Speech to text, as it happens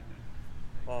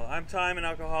Well, I'm Ty, I'm an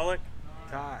alcoholic.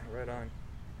 Ty. Right on.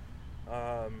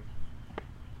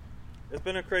 It's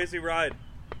been a crazy ride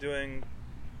doing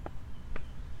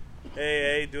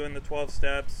AA, doing the 12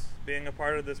 steps, being a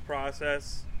part of this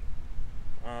process.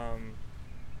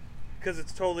 Because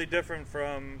it's totally different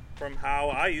from how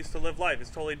I used to live life. It's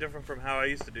totally different from how I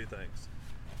used to do things.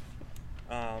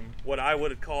 What I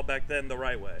would have called back then the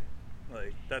right way.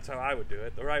 Like, that's how I would do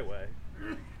it, the right way.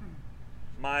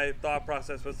 My thought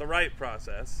process was the right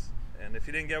process. And if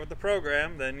you didn't get with the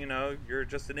program, then, you know, you're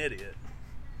just an idiot.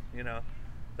 You know,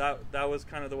 that was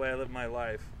kind of the way I lived my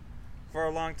life for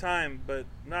a long time. But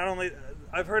not only,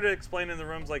 I've heard it explained in the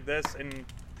rooms like this, and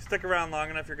stick around long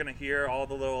enough, you're going to hear all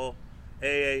the little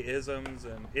AA-isms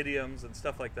and idioms and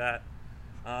stuff like that.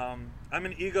 I'm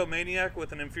an egomaniac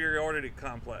with an inferiority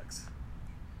complex.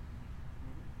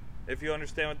 If you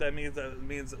understand what that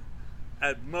means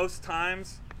at most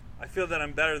times, I feel that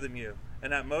I'm better than you.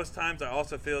 And at most times, I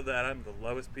also feel that I'm the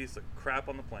lowest piece of crap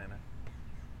on the planet.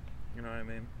 You know what I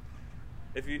mean?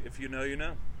 If you know, you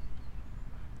know.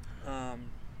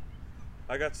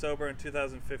 I got sober in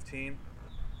 2015.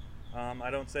 I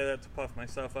don't say that to puff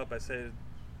myself up. I say it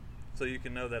so you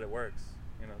can know that it works.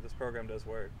 You know, this program does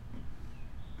work.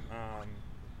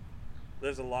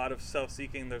 There's a lot of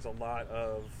self-seeking. There's a lot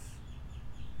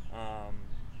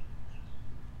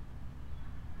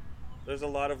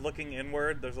of looking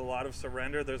inward. There's a lot of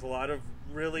surrender. There's a lot of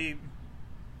really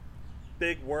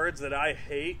big words that I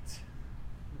hate.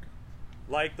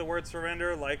 Like the word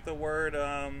surrender, like the word,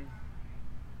 I'm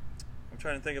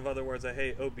trying to think of other words I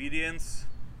hate. Obedience,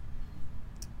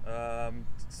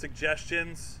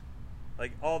 suggestions,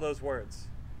 like all those words.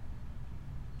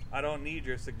 I don't need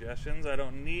your suggestions. I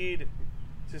don't need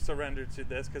to surrender to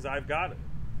this because I've got it.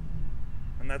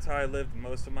 And that's how I lived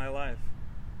most of my life.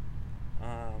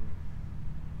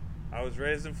 I was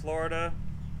raised in Florida.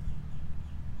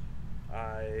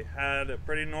 I had a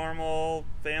pretty normal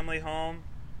family home.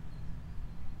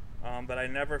 But I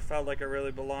never felt like I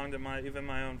really belonged in even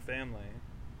my own family.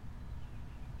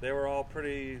 They were all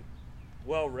pretty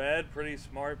well-read, pretty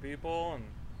smart people, and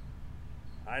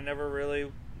I never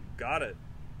really got it.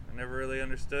 I never really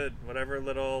understood whatever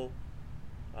little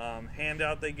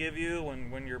handout they give you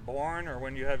when you're born or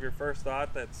when you have your first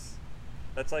thought. That's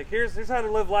like, here's how to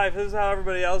live life. This is how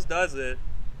everybody else does it.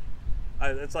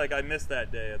 It's like I missed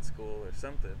that day at school or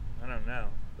something. I don't know,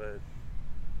 but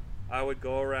I would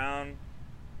go around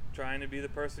trying to be the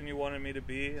person you wanted me to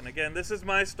be. And again, this is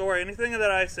my story. Anything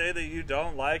that I say that you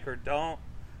don't like or don't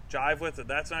jive with, if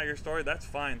that's not your story, that's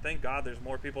fine. Thank God there's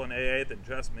more people in AA than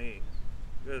just me.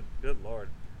 Good Lord.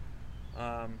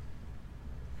 An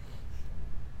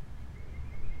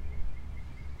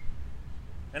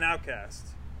outcast,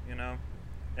 you know?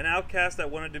 An outcast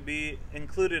that wanted to be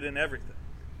included in everything.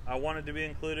 I wanted to be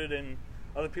included in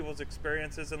other people's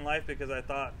experiences in life because I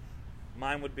thought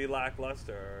mine would be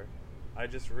lackluster, or I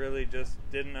really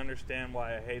didn't understand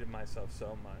why I hated myself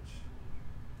so much.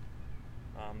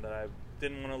 That I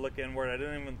didn't want to look inward. I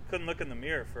couldn't look in the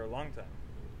mirror for a long time.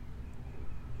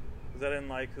 Because I didn't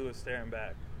like who was staring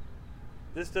back.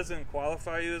 This doesn't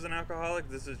qualify you as an alcoholic.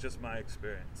 This is just my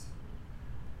experience.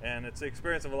 And it's the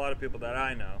experience of a lot of people that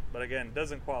I know. But again, it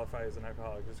doesn't qualify you as an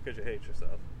alcoholic just because you hate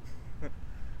yourself.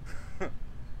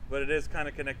 But it is kind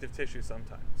of connective tissue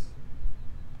sometimes.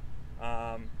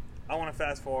 I want to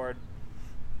fast forward.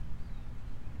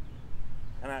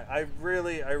 And I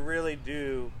really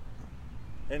do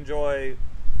enjoy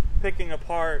picking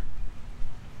apart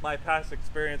my past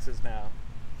experiences now.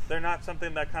 They're not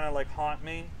something that kind of like haunt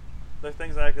me. They're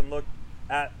things that I can look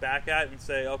back at and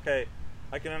say, okay,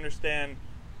 I can understand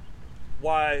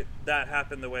why that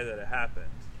happened the way that it happened.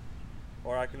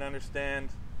 Or I can understand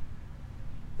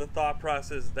the thought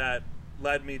process that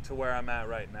led me to where I'm at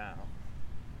right now.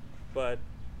 But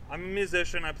I'm a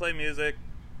musician. I play music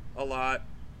a lot.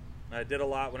 I did a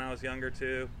lot when I was younger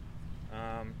too.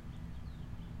 I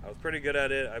was pretty good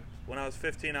at it. When I was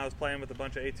 15, I was playing with a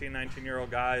bunch of 18,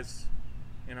 19-year-old guys.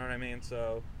 You know what I mean?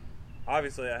 So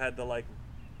obviously I had to I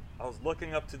was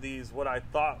looking up to these, what I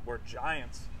thought were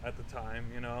giants at the time,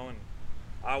 you know, and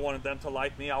I wanted them to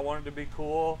like me. I wanted to be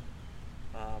cool.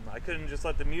 I couldn't just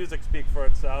let the music speak for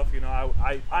itself. You know,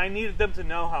 I needed them to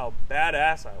know how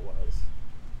badass I was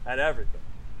at everything.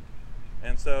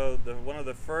 And so one of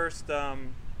the first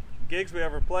gigs we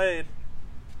ever played,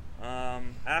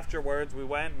 afterwards we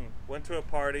went to a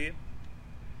party,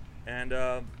 and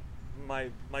my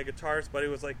guitarist buddy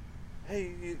was like,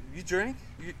 hey, you drink?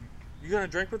 You gonna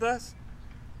drink with us?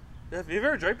 Have you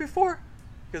ever drank before?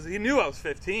 Because he knew I was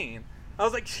 15. I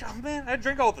was like, oh, man, I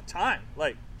drink all the time.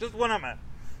 Like, just when I'm at,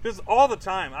 just all the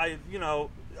time.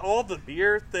 All the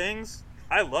beer things,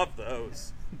 I love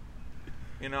those.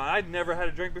 You know, I'd never had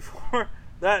a drink before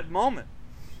that moment.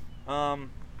 But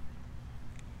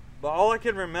all I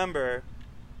can remember,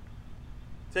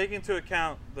 taking into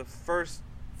account the first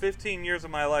 15 years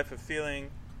of my life of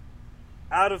feeling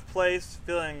out of place,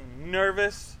 feeling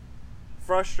nervous,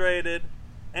 frustrated,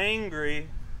 angry,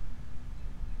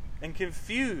 and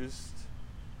confused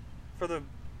for the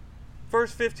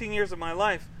first 15 years of my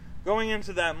life, going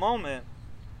into that moment,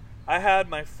 I had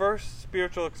my first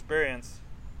spiritual experience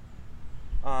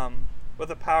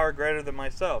with a power greater than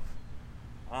myself.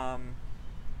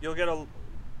 You'll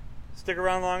stick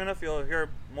around long enough, you'll hear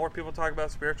more people talk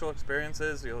about spiritual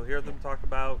experiences. You'll hear them talk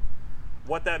about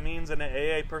what that means in an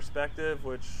AA perspective,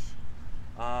 which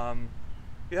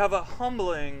you have a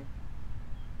humbling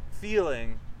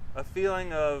feeling, a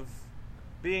feeling of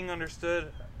being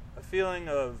understood, a feeling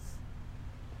of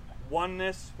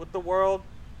oneness with the world,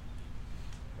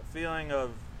 a feeling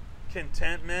of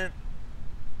contentment,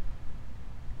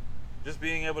 just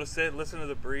being able to sit, listen to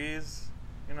the breeze,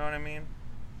 you know what I mean?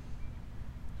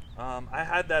 I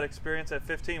had that experience at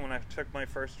 15 when I took my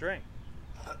first drink.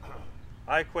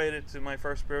 I equate it to my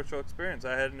first spiritual experience.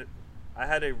 I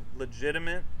had a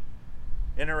legitimate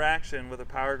interaction with a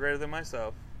power greater than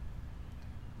myself,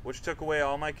 which took away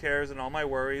all my cares and all my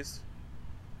worries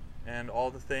and all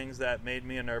the things that made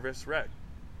me a nervous wreck.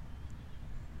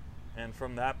 And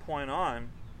from that point on,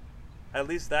 at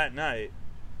least that night,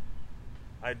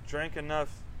 I drank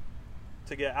enough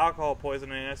to get alcohol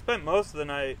poisoning. I spent most of the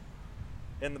night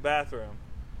in the bathroom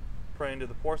praying to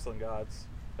the porcelain gods,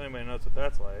 if anybody knows what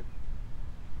that's like.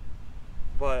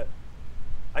 But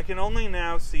I can only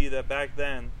now see that back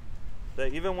then,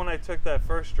 that even when I took that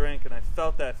first drink and I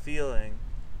felt that feeling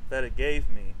that it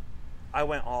gave me, I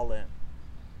went all in.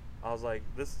 I was like,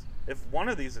 if one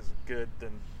of these is good,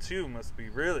 then 2 must be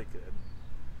really good.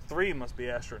 3 must be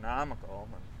astronomical.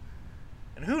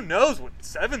 And who knows what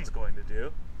 7's going to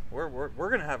do? We're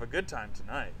going to have a good time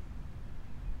tonight.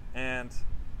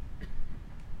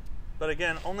 But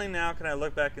again, only now can I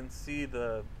look back and see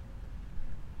the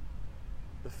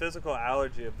physical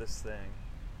allergy of this thing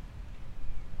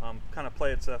kind of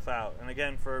play itself out. And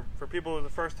again, for people who are the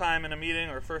first time in a meeting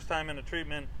or first time in a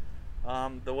treatment,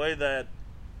 the way that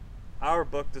our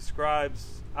book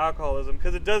describes alcoholism,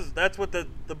 because that's what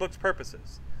the book's purpose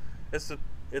is.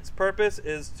 Its purpose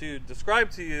is to describe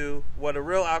to you what a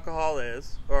real alcohol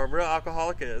is, or a real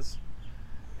alcoholic is,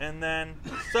 and then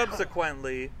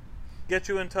subsequently get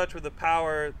you in touch with a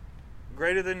power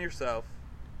greater than yourself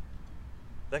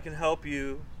that can help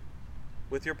you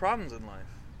with your problems in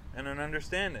life and an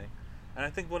understanding. And I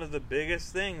think one of the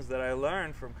biggest things that I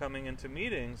learned from coming into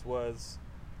meetings was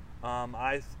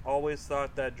I always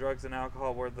thought that drugs and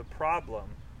alcohol were the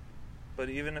problem. But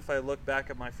even if I look back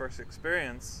at my first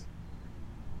experience,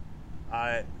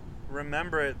 I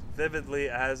remember it vividly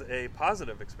as a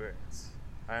positive experience.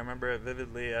 I remember it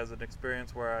vividly as an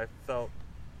experience where I felt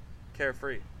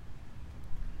carefree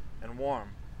and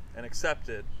warm and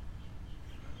accepted.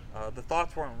 The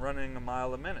thoughts weren't running a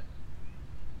mile a minute.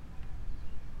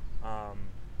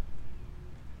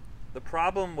 The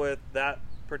problem with that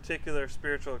particular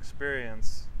spiritual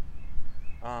experience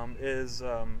is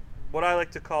what I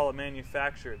like to call a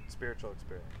manufactured spiritual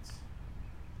experience.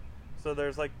 So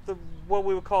there's like what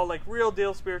we would call like real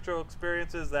deal spiritual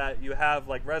experiences that you have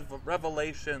like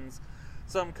revelations,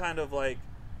 some kind of like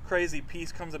crazy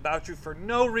peace comes about you for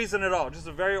no reason at all, just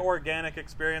a very organic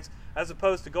experience, as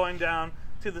opposed to going down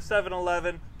to the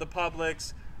 7-Eleven, the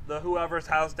Publix, the whoever's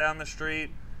house down the street,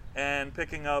 and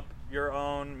picking up your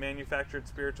own manufactured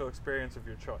spiritual experience of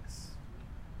your choice.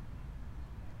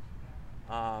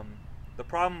 The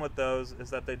problem with those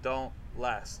is that they don't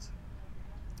last.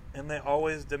 And they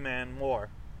always demand more.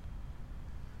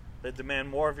 They demand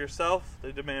more of yourself.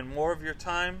 They demand more of your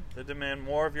time. They demand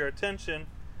more of your attention,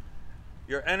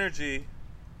 your energy,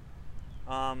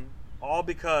 all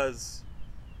because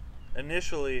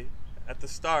initially, at the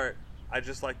start, I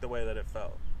just liked the way that it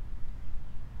felt.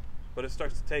 But it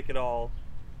starts to take it all,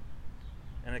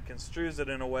 and it construes it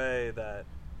in a way that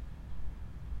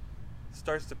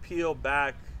starts to peel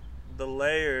back the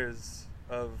layers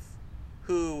of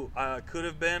who I could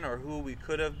have been or who we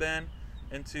could have been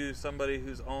into somebody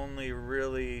who's only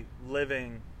really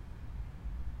living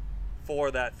for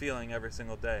that feeling every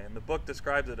single day. And the book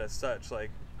describes it as such.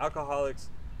 Like, alcoholics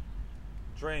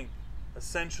drink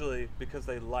essentially because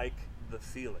they like the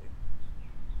feeling.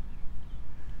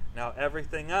 Now,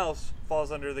 everything else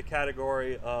falls under the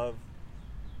category of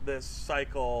this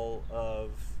cycle of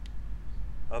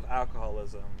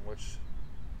alcoholism, which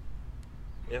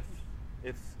if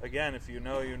you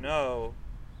know, you know,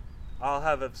 I'll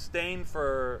have abstained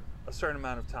for a certain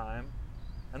amount of time,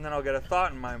 and then I'll get a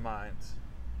thought in my mind.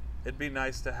 It'd be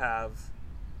nice to have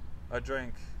a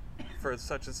drink for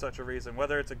such and such a reason.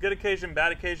 Whether it's a good occasion,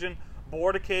 bad occasion,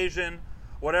 bored occasion,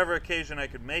 whatever occasion I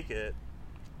could make it,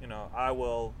 I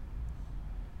will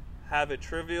have a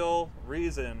trivial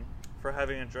reason for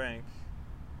having a drink,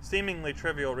 seemingly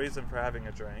trivial reason for having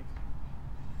a drink,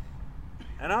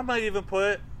 and I might even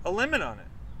put a limit on it.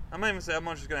 I might even say I'm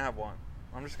just going to have one.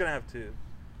 I'm just going to have two.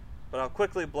 But I'll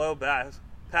quickly blow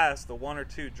past the one or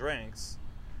two drinks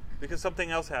because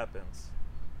something else happens.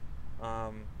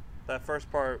 That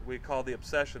first part we call the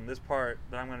obsession. This part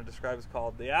that I'm going to describe is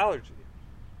called the allergy.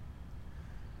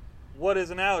 What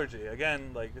is an allergy?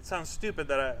 Again, it sounds stupid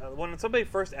that when somebody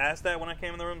first asked that when I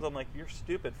came in the rooms, I'm like, you're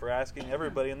stupid for asking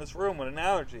everybody in this room what an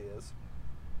allergy is.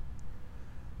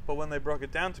 But when they broke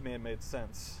it down to me, it made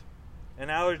sense. An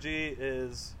allergy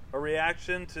is a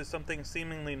reaction to something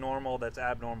seemingly normal that's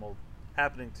abnormal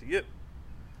happening to you.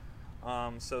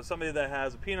 So somebody that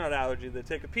has a peanut allergy, they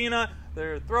take a peanut,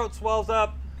 their throat swells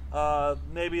up,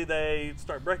 maybe they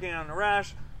start breaking out in a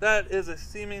rash. That is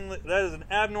an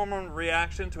abnormal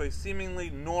reaction to a seemingly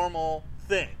normal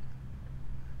thing.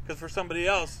 Because for somebody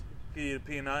else, you could eat a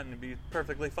peanut and it'd be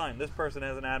perfectly fine. This person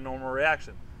has an abnormal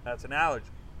reaction. That's an allergy.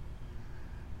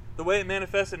 The way it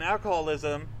manifests in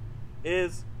alcoholism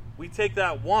is we take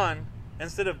that one,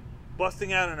 instead of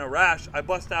busting out in a rash, I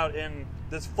bust out in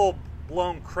this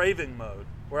full-blown craving mode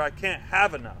where I can't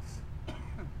have enough.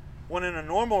 When in a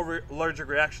normal allergic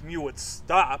reaction, you would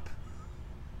stop.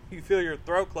 You feel your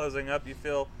throat closing up, you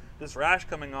feel this rash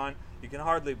coming on, you can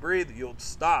hardly breathe, you'll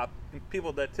stop. And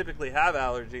people that typically have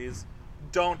allergies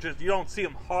you don't see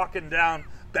them hawking down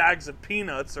bags of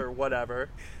peanuts or whatever.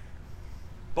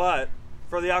 But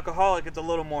for the alcoholic, it's a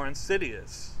little more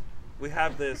insidious. We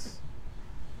have this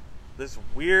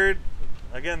weird,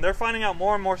 again, they're finding out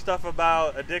more and more stuff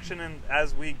about addiction and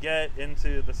as we get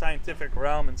into the scientific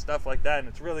realm and stuff like that, and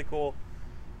it's really cool.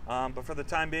 But for the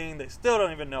time being, they still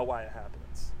don't even know why it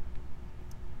happens.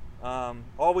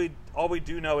 All we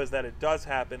do know is that it does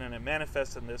happen, and it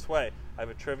manifests in this way. I have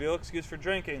a trivial excuse for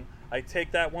drinking. I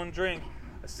take that one drink.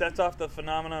 It sets off the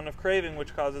phenomenon of craving,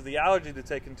 which causes the allergy to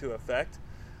take into effect.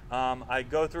 I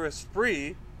go through a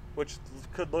spree, which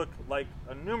could look like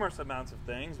numerous amounts of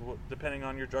things, depending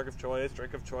on your drug of choice,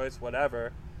 drink of choice,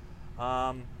 whatever.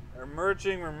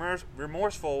 Emerging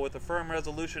remorseful with a firm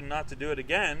resolution not to do it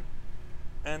again.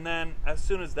 And then as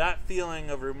soon as that feeling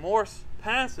of remorse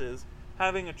passes,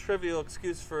 having a trivial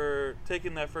excuse for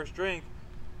taking that first drink,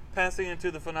 passing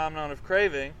into the phenomenon of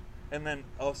craving, and then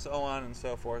so on and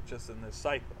so forth, just in this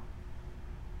cycle.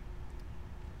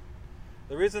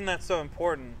 The reason that's so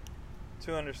important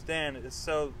to understand is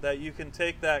so that you can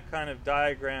take that kind of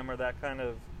diagram or that kind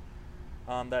of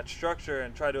that structure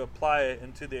and try to apply it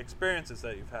into the experiences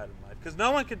that you've had in life. Because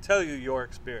no one can tell you your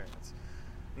experience.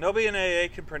 Nobody in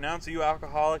AA can pronounce you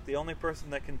alcoholic. The only person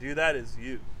that can do that is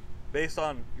you, based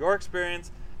on your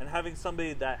experience and having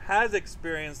somebody that has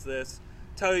experienced this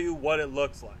tell you what it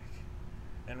looks like.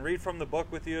 And read from the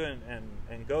book with you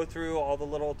and go through all the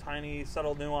little tiny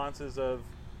subtle nuances of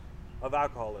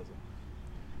alcoholism.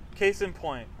 Case in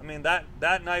point,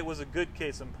 that night was a good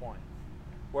case in point,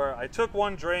 where I took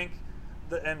one drink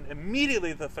and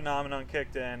immediately the phenomenon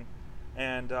kicked in,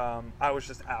 and I was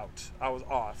just out. I was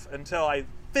off until I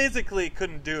physically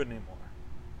couldn't do it anymore.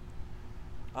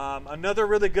 Another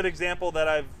really good example that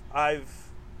I've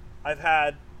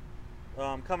had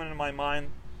come into my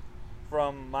mind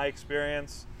from my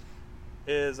experience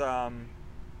is I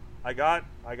got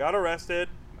arrested.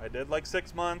 I did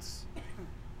 6 months,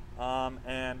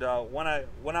 and when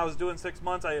I was doing 6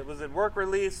 months, I was in work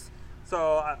release.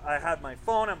 So I had my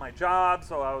phone at my job,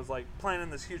 so I was planning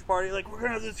this huge party. We're gonna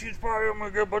have this huge party. I'm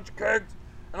gonna get a bunch of kegs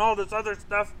and all this other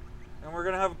stuff, and we're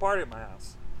gonna have a party at my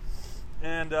house.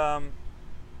 And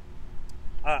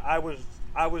I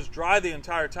was dry the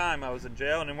entire time I was in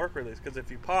jail and in work release, because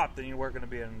if you pop, then you weren't going to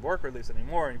be in work release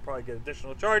anymore, and you probably get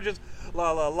additional charges.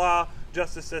 La la la.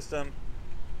 Justice system,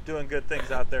 doing good things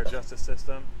out there. Justice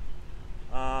system.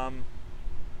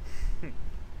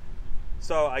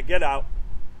 So I get out.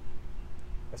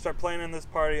 I start playing in this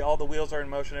party. All the wheels are in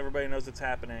motion. Everybody knows it's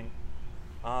happening.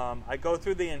 I go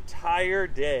through the entire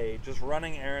day just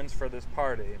running errands for this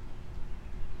party.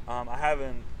 I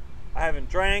haven't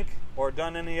drank or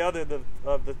done any other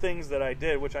of the things that I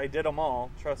did, which I did them all.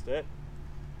 Trust it.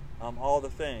 All the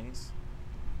things.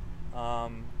 I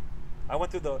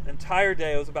went through the entire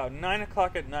day. It was about 9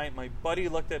 o'clock at night. My buddy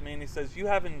looked at me and he says, you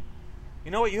haven't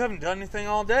done anything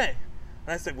all day.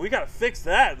 And I said, we got to fix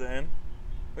that then.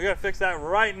 We got to fix that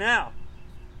right now.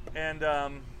 And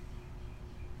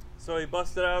So he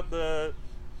busted out the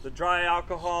dry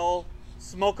alcohol,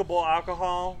 smokable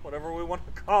alcohol, whatever we want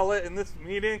to call it in this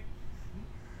meeting.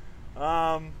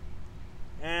 And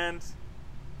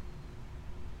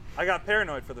I got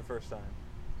paranoid for the first time.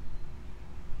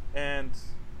 And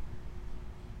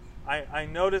I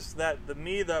noticed that the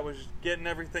me that was getting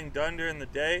everything done during the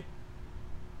day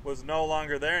was no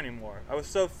longer there anymore. I was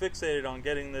so fixated on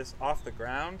getting this off the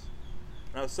ground,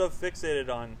 and I was so fixated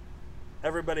on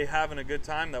everybody having a good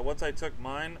time that once I took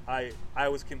mine, I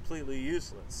was completely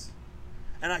useless.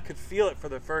 And I could feel it for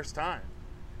the first time.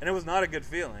 And it was not a good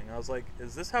feeling. I was like,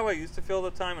 is this how I used to feel the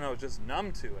time? And I was just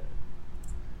numb to it.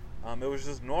 It was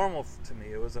just normal to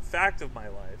me. It was a fact of my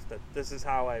life that this is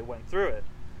how I went through it.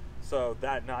 So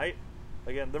that night,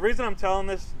 again, the reason I'm telling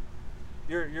this,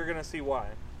 you're going to see why.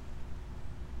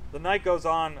 The night goes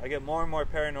on, I get more and more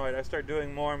paranoid. I start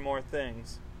doing more and more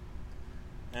things.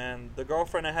 And the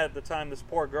girlfriend I had at the time, this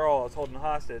poor girl I was holding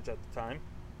hostage at the time,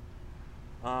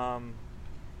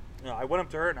 I went up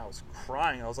to her and I was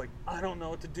crying. I was like, I don't know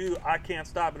what to do. I can't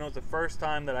stop. And it was the first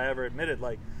time that I ever admitted,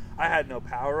 like, I had no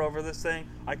power over this thing.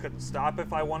 I couldn't stop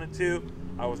if I wanted to.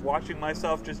 I was watching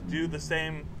myself just do the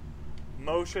same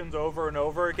motions over and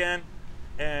over again.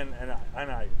 And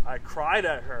I cried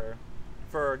at her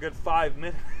for a good 5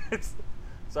 minutes.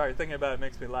 Sorry, thinking about it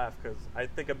makes me laugh because I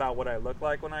think about what I look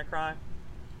like when I cry.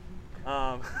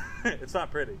 It's not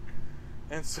pretty.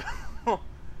 And so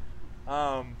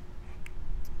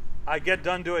I get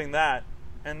done doing that,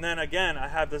 and then again I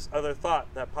have this other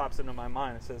thought that pops into my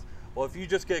mind. It says, well, if you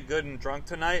just get good and drunk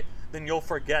tonight, then you'll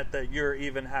forget that you're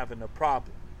even having a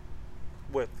problem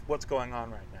with what's going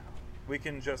on right now. We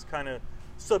can just kind of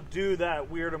subdue that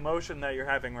weird emotion that you're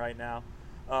having right now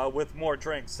with more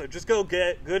drinks. So just go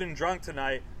get good and drunk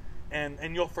tonight,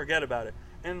 and you'll forget about it.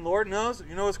 And Lord knows,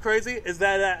 you know what's crazy? Is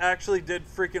that I actually did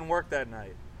freaking work that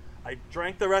night. I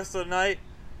drank the rest of the night,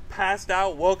 passed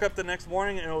out, woke up the next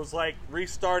morning, and it was like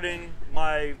restarting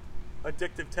my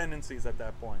addictive tendencies at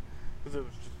that point. Because it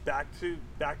was just back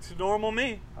to normal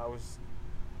me. I was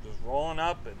just rolling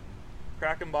up and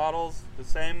cracking bottles, the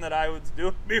same that I was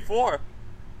doing before.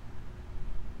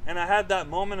 And I had that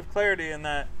moment of clarity in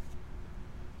that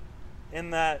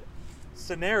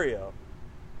scenario.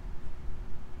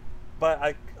 But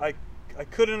I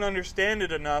couldn't understand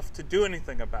it enough to do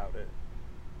anything about it.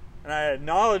 And I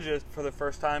acknowledged it for the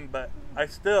first time, but I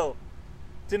still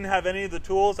didn't have any of the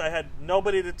tools. I had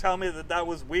nobody to tell me that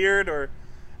was weird, or,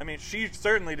 I mean, she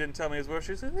certainly didn't tell me as well.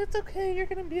 She said, it's okay, you're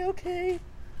going to be okay.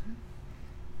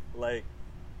 Like,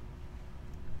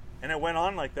 and it went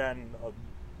on like that, and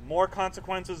more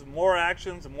consequences, more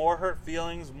actions, more hurt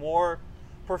feelings, more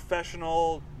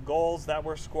professional goals that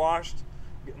were squashed.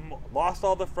 Lost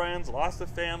all the friends, lost the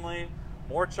family,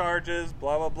 more charges,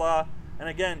 blah, blah, blah. And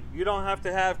again, you don't have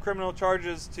to have criminal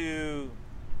charges to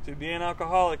be an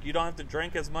alcoholic. You don't have to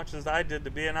drink as much as I did to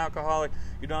be an alcoholic.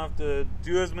 You don't have to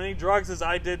do as many drugs as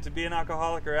I did to be an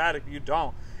alcoholic or addict. You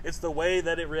don't. It's the way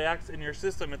that it reacts in your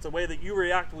system. It's the way that you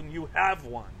react when you have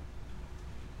one.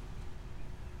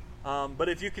 But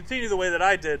if you continue the way that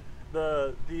I did,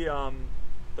 the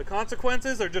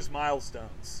consequences are just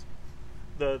milestones.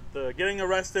 The getting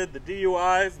arrested, the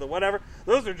DUIs, the whatever,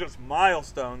 those are just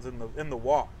milestones in the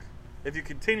walk. If you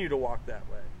continue to walk that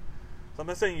way. So I'm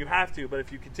not saying you have to, but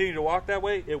if you continue to walk that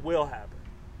way, it will happen.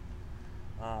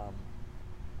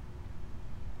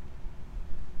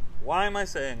 Why am I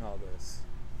saying all this?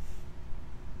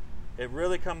 It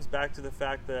really comes back to the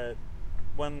fact that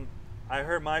when I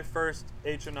heard my first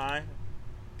H&I,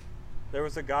 there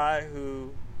was a guy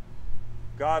who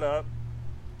got up,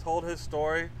 told his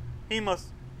story. He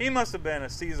must have been a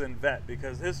seasoned vet,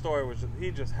 because his story was he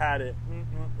just had it.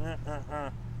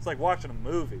 It's like watching a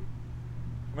movie.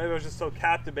 Or maybe I was just so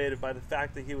captivated by the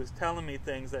fact that he was telling me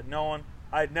things that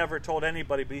I'd never told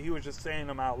anybody, but he was just saying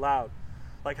them out loud.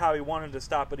 Like how he wanted to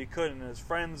stop, but he couldn't. And his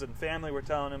friends and family were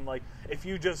telling him, like, if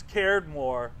you just cared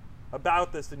more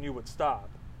about this, then you would stop.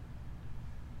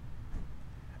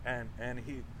 And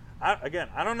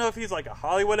I don't know if he's like a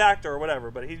Hollywood actor or whatever,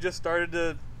 but he just started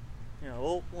to,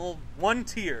 one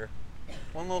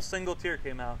little single tear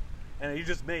came out, and he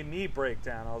just made me break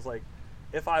down. I was like,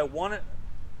 if I wanted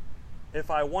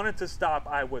to stop,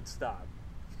 I would stop.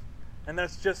 And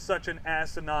that's just such an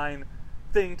asinine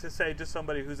thing to say to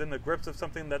somebody who's in the grips of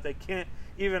something that they can't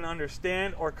even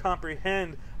understand or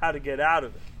comprehend how to get out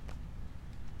of it.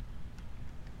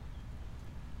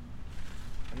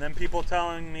 And then people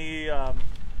telling me,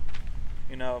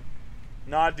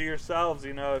 nod to yourselves,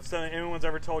 if anyone's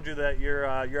ever told you that you're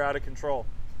out of control.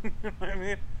 You know what I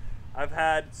mean? I've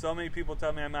had so many people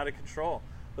tell me I'm out of control.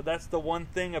 But that's the one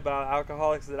thing about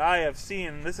alcoholics that I have seen,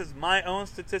 and this is my own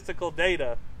statistical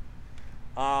data,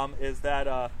 is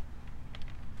that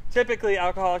typically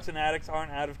alcoholics and addicts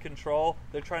aren't out of control.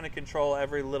 They're trying to control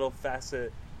every little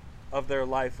facet of their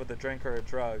life with a drink or a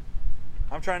drug.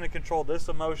 I'm trying to control this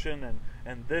emotion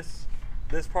and this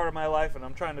part of my life, and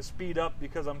I'm trying to speed up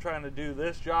because I'm trying to do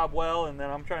this job well, and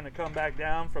then I'm trying to come back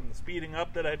down from the speeding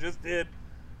up that I just did.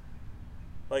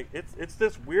 Like, it's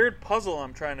this weird puzzle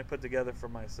I'm trying to put together for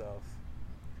myself.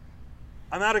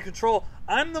 I'm out of control.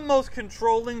 I'm the most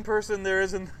controlling person there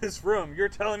is in this room. You're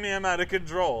telling me I'm out of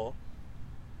control.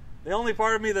 The only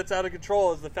part of me that's out of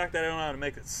control is the fact that I don't know how to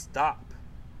make it stop.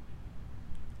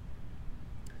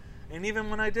 And even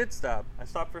when I did stop, I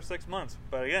stopped for 6 months.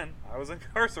 But again, I was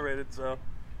incarcerated, and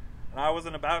I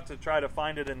wasn't about to try to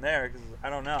find it in there, because I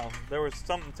don't know. There was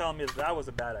something telling me that was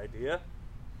a bad idea.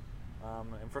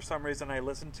 And for some reason I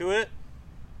listened to it.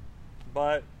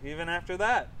 But even after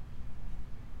that,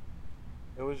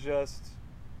 it was just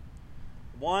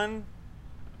one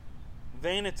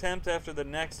vain attempt after the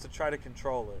next to try to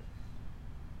control it.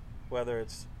 Whether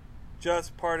it's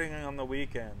just partying on the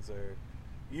weekends or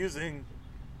using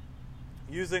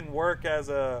work as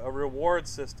a reward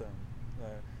system.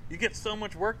 You get so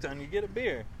much work done, you get a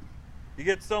beer. You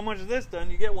get so much of this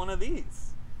done, you get one of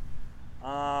these.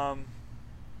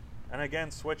 And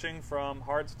again, switching from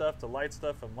hard stuff to light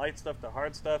stuff, from light stuff to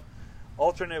hard stuff,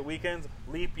 alternate weekends,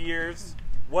 leap years,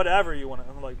 whatever you want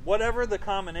to, like, whatever the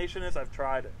combination is, I've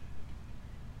tried it.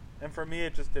 And for me,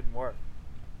 it just didn't work.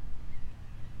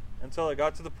 Until it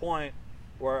got to the point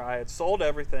where I had sold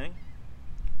everything.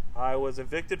 I was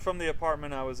evicted from the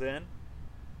apartment I was in.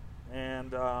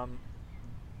 And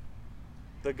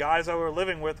the guys I were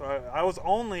living with, I was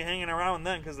only hanging around with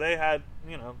them because they had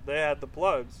the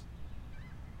plugs.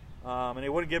 And he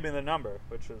wouldn't give me the number,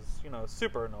 which is,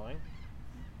 super annoying.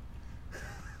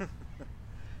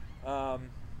 And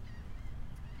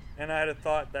I had a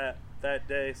thought that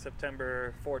day,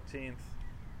 September 14th,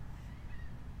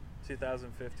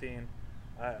 2015,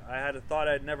 I had a thought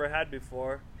I'd never had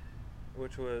before,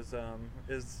 which was,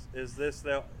 is this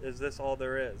all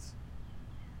there is?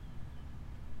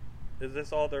 Is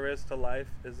this all there is to life?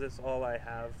 Is this all I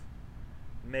have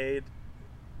made?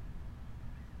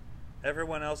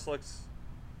 Everyone else looks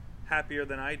happier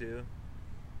than I do.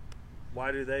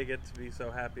 Why do they get to be so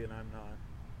happy and I'm not?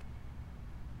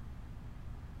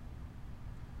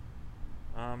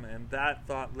 And that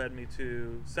thought led me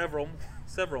to several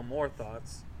more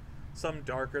thoughts, some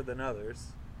darker than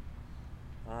others.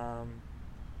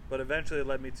 But eventually it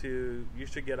led me to, you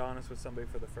should get honest with somebody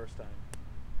for the first time.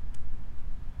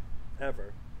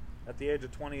 Ever. At the age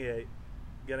of 28,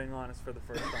 getting honest for the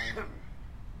first time.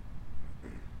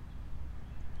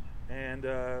 And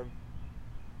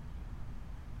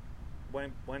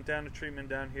went down to treatment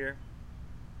down here.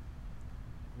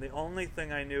 The only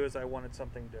thing I knew is I wanted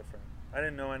something different. I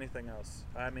didn't know anything else.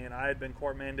 I mean, I had been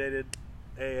court-mandated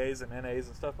AAs and NAs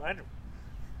and stuff.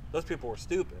 Those people were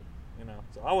stupid,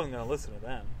 so I wasn't going to listen to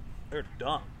them. They're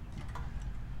dumb.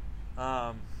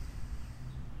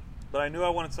 But I knew I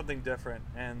wanted something different,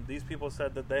 and these people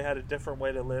said that they had a different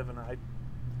way to live, and I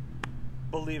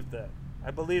believed that.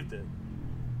 I believed it.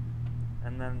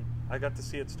 And then I got to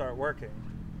see it start working.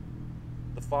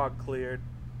 The fog cleared.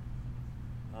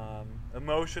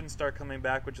 Emotions start coming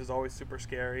back, which is always super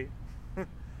scary.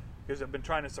 Because I've been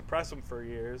trying to suppress them for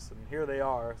years, and here they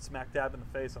are, smack dab in the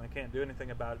face, and I can't do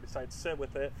anything about it besides sit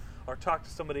with it, or talk to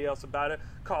somebody else about it,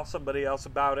 call somebody else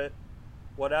about it,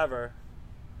 whatever.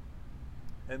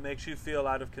 It makes you feel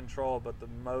out of control, but the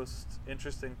most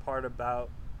interesting part about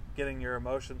getting your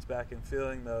emotions back and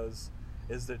feeling those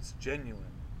is that it's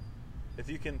genuine. If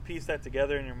you can piece that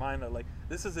together in your mind, that, like,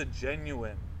 this is a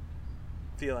genuine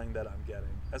feeling that I'm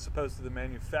getting, as opposed to the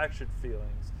manufactured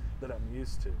feelings that I'm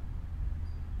used to.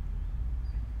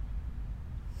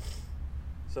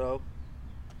 So,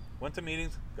 went to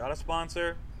meetings, got a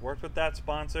sponsor, worked with that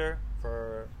sponsor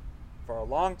for a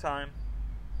long time.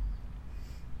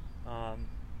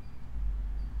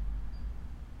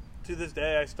 To this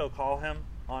day, I still call him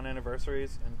on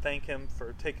anniversaries and thank him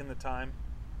for taking the time.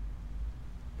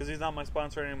 Because he's not my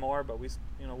sponsor anymore, but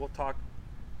we'll talk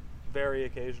very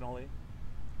occasionally.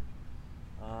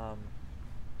 And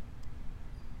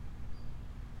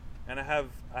I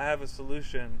have a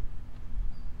solution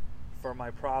for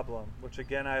my problem, which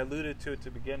again I alluded to it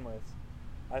to begin with.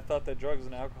 I thought that drugs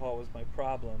and alcohol was my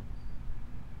problem,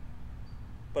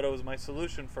 but it was my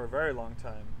solution for a very long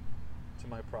time to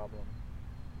my problem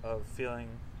of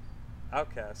feeling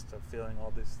outcast, of feeling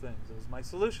all these things. It was my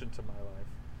solution to my life.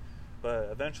 But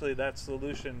eventually that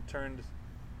solution turned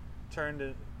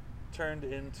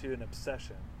into an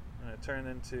obsession. and it turned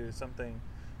into something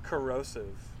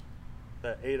corrosive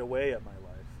that ate away at my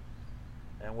life.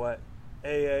 And what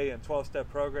AA and 12-step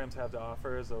programs have to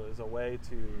offer is a way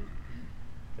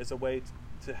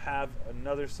to have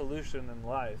another solution in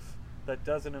life that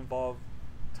doesn't involve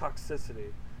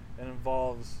toxicity. It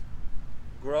involves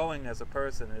growing as a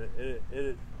person.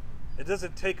 It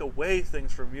doesn't take away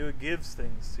things from you. It gives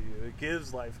things to you. It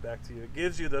gives life back to you. It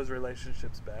gives you those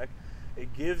relationships back.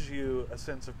 It gives you a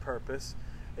sense of purpose.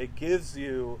 It gives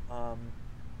you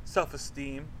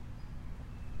self-esteem.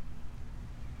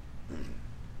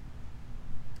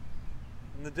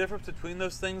 And the difference between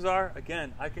those things are,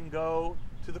 again, I can go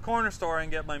to the corner store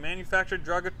and get my manufactured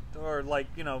drug or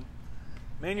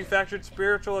manufactured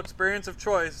spiritual experience of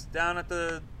choice down at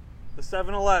the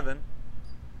 7-Eleven,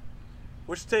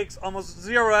 which takes almost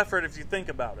zero effort if you think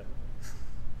about it.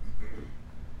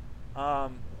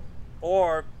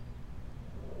 Or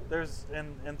there's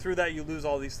and through that you lose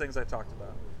all these things I talked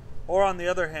about. Or on the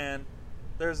other hand,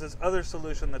 there's this other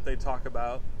solution that they talk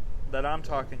about, that I'm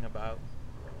talking about,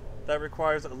 that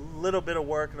requires a little bit of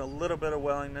work and a little bit of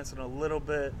willingness and a little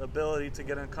bit ability to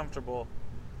get uncomfortable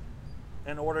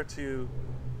in order to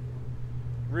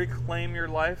reclaim your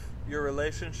life, your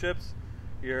relationships,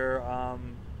 your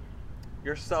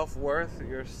self-worth,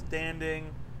 your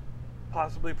standing,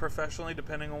 possibly professionally,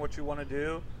 depending on what you want to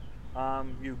do.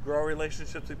 You grow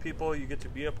relationships with people. You get to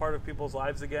be a part of people's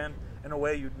lives again in a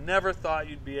way you never thought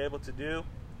you'd be able to do.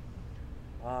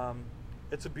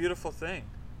 It's a beautiful thing.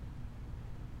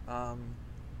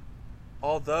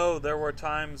 Although there were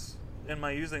times in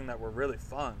my using that were really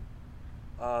fun,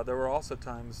 there were also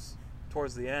times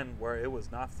towards the end where it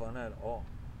was not fun at all.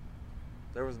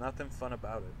 There was nothing fun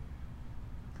about it.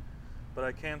 But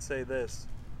I can say this,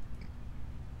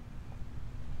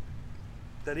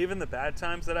 that even the bad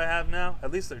times that I have now,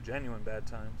 at least they're genuine bad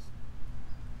times.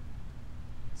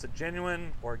 It's a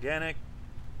genuine, organic,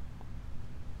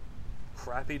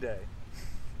 crappy day.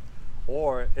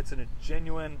 Or it's a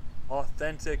genuine,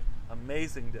 authentic,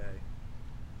 amazing day.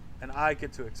 And I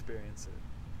get to experience it.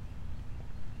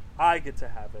 I get to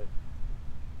have it.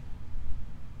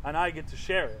 And I get to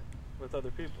share it with other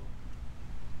people.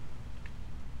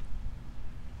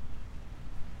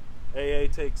 AA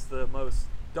takes the most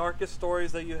darkest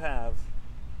stories that you have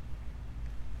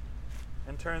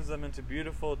and turns them into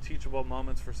beautiful, teachable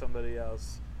moments for somebody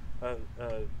else. A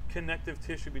connective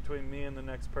tissue between me and the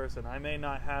next person. I may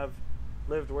not have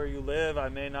lived where you live. I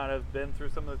may not have been through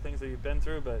some of the things that you've been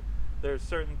through, but there's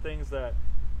certain things that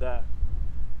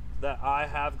I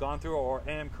have gone through or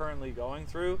am currently going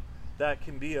through that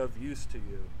can be of use to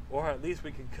you, or at least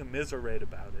we can commiserate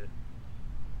about it.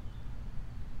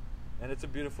 And it's a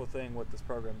beautiful thing what this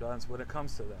program does when it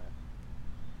comes to that.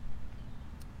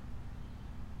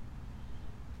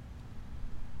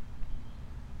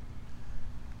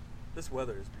 This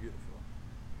weather is beautiful.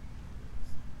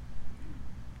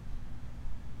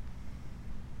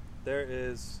 There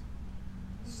is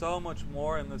so much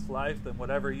more in this life than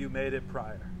whatever you made it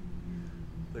prior.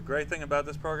 The great thing about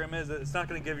this program is that it's not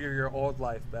going to give you your old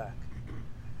life back.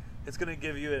 It's going to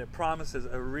give you, it promises,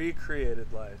 a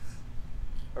recreated life.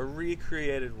 A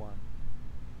recreated one.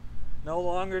 No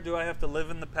longer do I have to live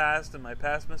in the past and my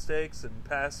past mistakes and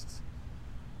past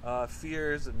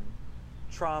fears and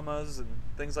traumas and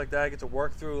things like that. I get to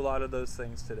work through a lot of those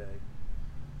things today.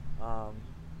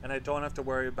 And I don't have to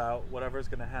worry about whatever's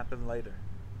going to happen later.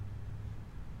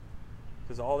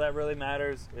 Because all that really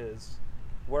matters is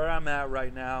where I'm at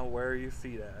right now, where are your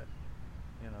feet at?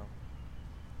 You know,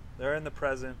 they're in the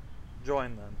present,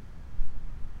 join them.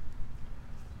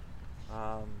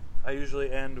 I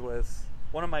usually end with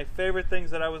one of my favorite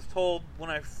things that I was told when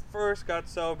I first got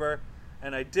sober,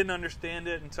 and I didn't understand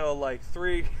it until like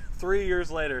three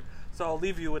years later. So I'll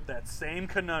leave you with that same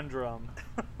conundrum,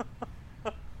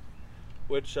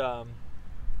 which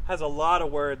has a lot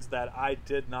of words that I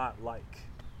did not like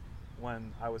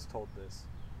when I was told this.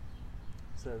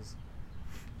 It says,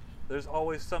 "There's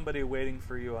always somebody waiting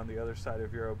for you on the other side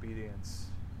of your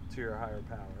obedience to your higher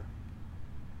power."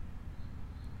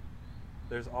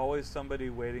 There's always somebody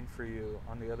waiting for you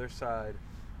on the other side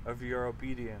of your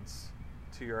obedience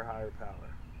to your higher power.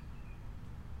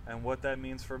 And what that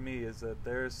means for me is that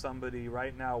there's somebody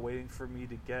right now waiting for me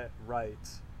to get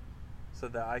right so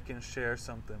that I can share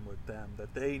something with them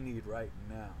that they need right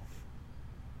now.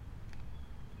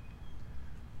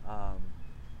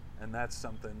 And that's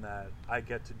something that I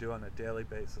get to do on a daily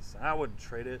basis. And I wouldn't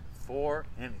trade it for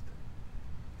anything.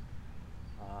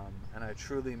 And I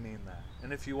truly mean that.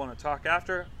 And if you want to talk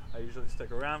after, I usually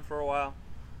stick around for a while.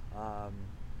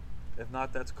 If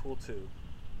not, that's cool too.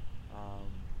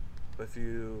 But if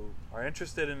you are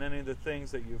interested in any of the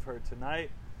things that you've heard tonight,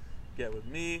 get with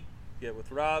me, get with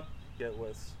Rob, get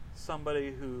with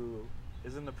somebody who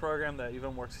is in the program that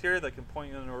even works here that can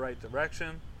point you in the right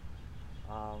direction.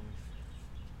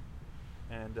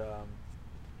 And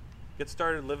get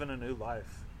started living a new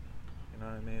life. You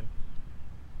know what I mean?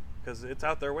 Because it's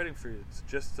out there waiting for you. It's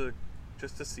just to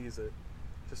seize it,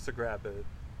 just to grab it,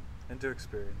 and to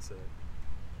experience it.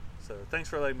 So thanks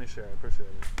for letting me share. I appreciate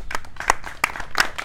it.